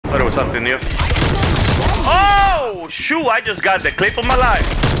Thought it was something new. Oh, shoot, I just got the clip of my life.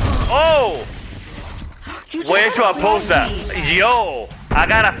 Oh, where to oppose that? Yo, I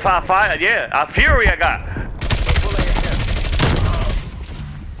got a fire, yeah, a fury I got.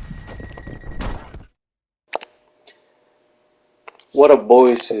 What up,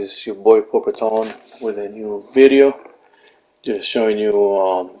 boys? It's your boy Popaton with a new video. Just showing you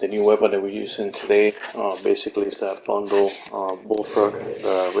the new weapon that we're using today. Basically, it's that bundle Bullfrog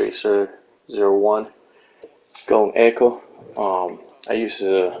Racer 01 Going Echo. I use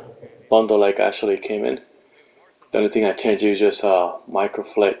a bundle like actually came in. The only thing I can't use is just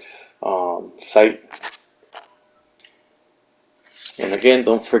Microflex sight. And again,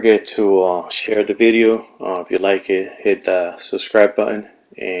 don't forget to share the video. If you like it, hit the subscribe button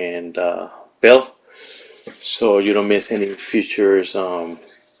and bell so you don't miss any future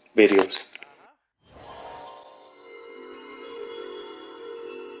videos.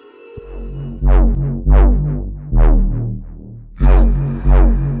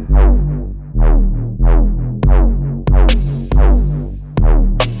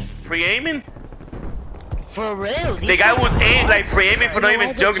 Pre-aiming? For real? The guy was like pre-aiming for not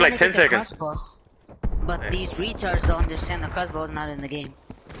even joking, like 10 seconds. But these retards don't understand the crossbow is not in the game.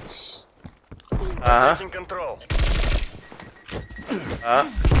 Control.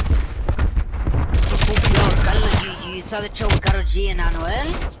 You saw the show with Karol G and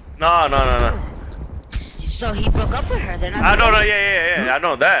Anuel? No. So he broke up with her. They're not. I know, yeah, I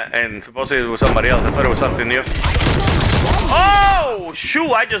know that. And supposedly it was somebody else. I thought it was something new. Oh,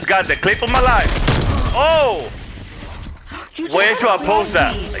 shoot, I just got the clip of my life. Oh, where to oppose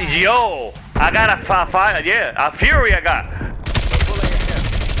that? Yo, I got a fire, yeah, a fury I got.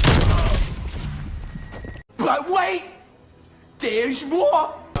 But wait, there's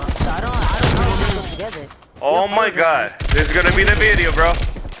more. I don't know if together. Oh my God, this is gonna be the video, bro.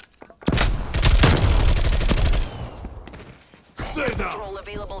 Stay down.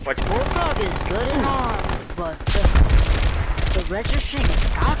 Bullfrog is good and all, but the registering is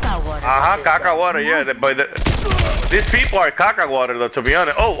caca water. Caca water, yeah. But these people are caca water, though, to be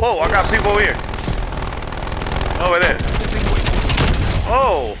honest. Oh, I got people over here. Over there.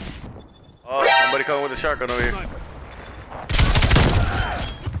 Oh, somebody coming with a shotgun over here.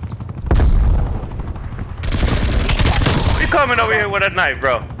 He coming over here with a knife,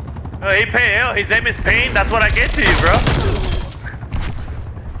 bro. He Payne. His name is Payne. That's what I get to you, bro.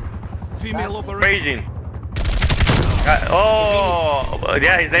 Female operator. Raging. Oh,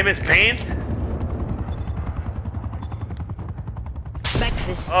 yeah, his name is Payne.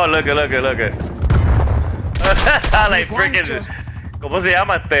 Breakfast. Oh, look it. Like freaking. ¿Cómo se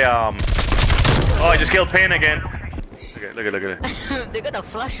llama este? Oh, I just killed Payne again. Look at it. They're gonna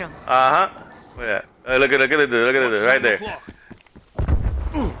flush him. Yeah. Look at it, right there.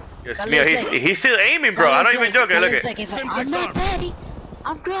 Yes, he's still aiming, bro. I'm not even joking. Look at it. I'm not daddy.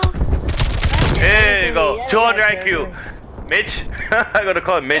 I'm grown. There you go. 200 IQ. Mitch. I'm gonna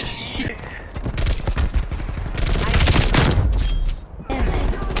call him Mitch. I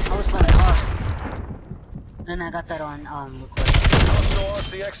was gonna talk. And I got that on recording.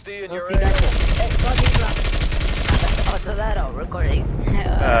 CXD in your Oh, so that on recording.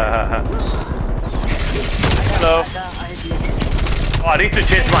 Hello. Oh, I need to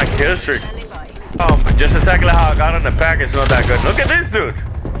change my kill streak. Just exactly how I got on the pack is not that good. Look at this dude.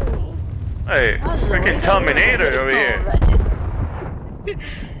 Hey, freaking Terminator over here.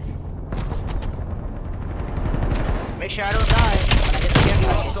 Make sure I don't die when I get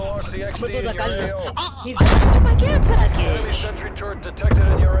scared. Put those acá. He's into my care package. Enemy sentry turret detected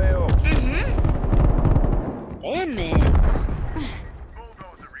in your AO. Damn it.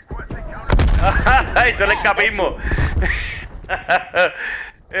 Ay, se le escapismo.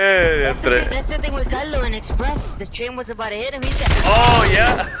 That's the thing with Carlo and Express. The train was about to hit him. He said, oh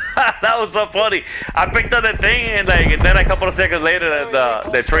yeah, that was so funny. I picked up the thing and then a couple of seconds later,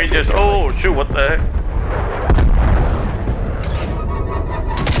 the train just oh shoot, what the heck?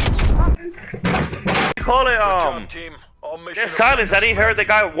 Call it there's silence. I didn't hear the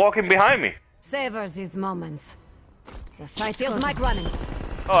guy walking behind me. Savor these moments. The fight field mic running.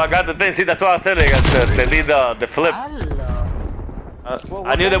 Oh, I got the thing. See, that's why I said they need the flip.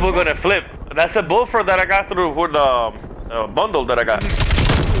 I knew they were gonna flip. That's a bullfrog that I got through for the bundle that I got.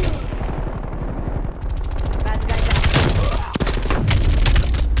 Bad guy down.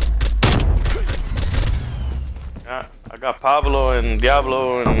 Yeah, I got Pablo and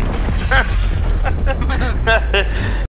Diablo and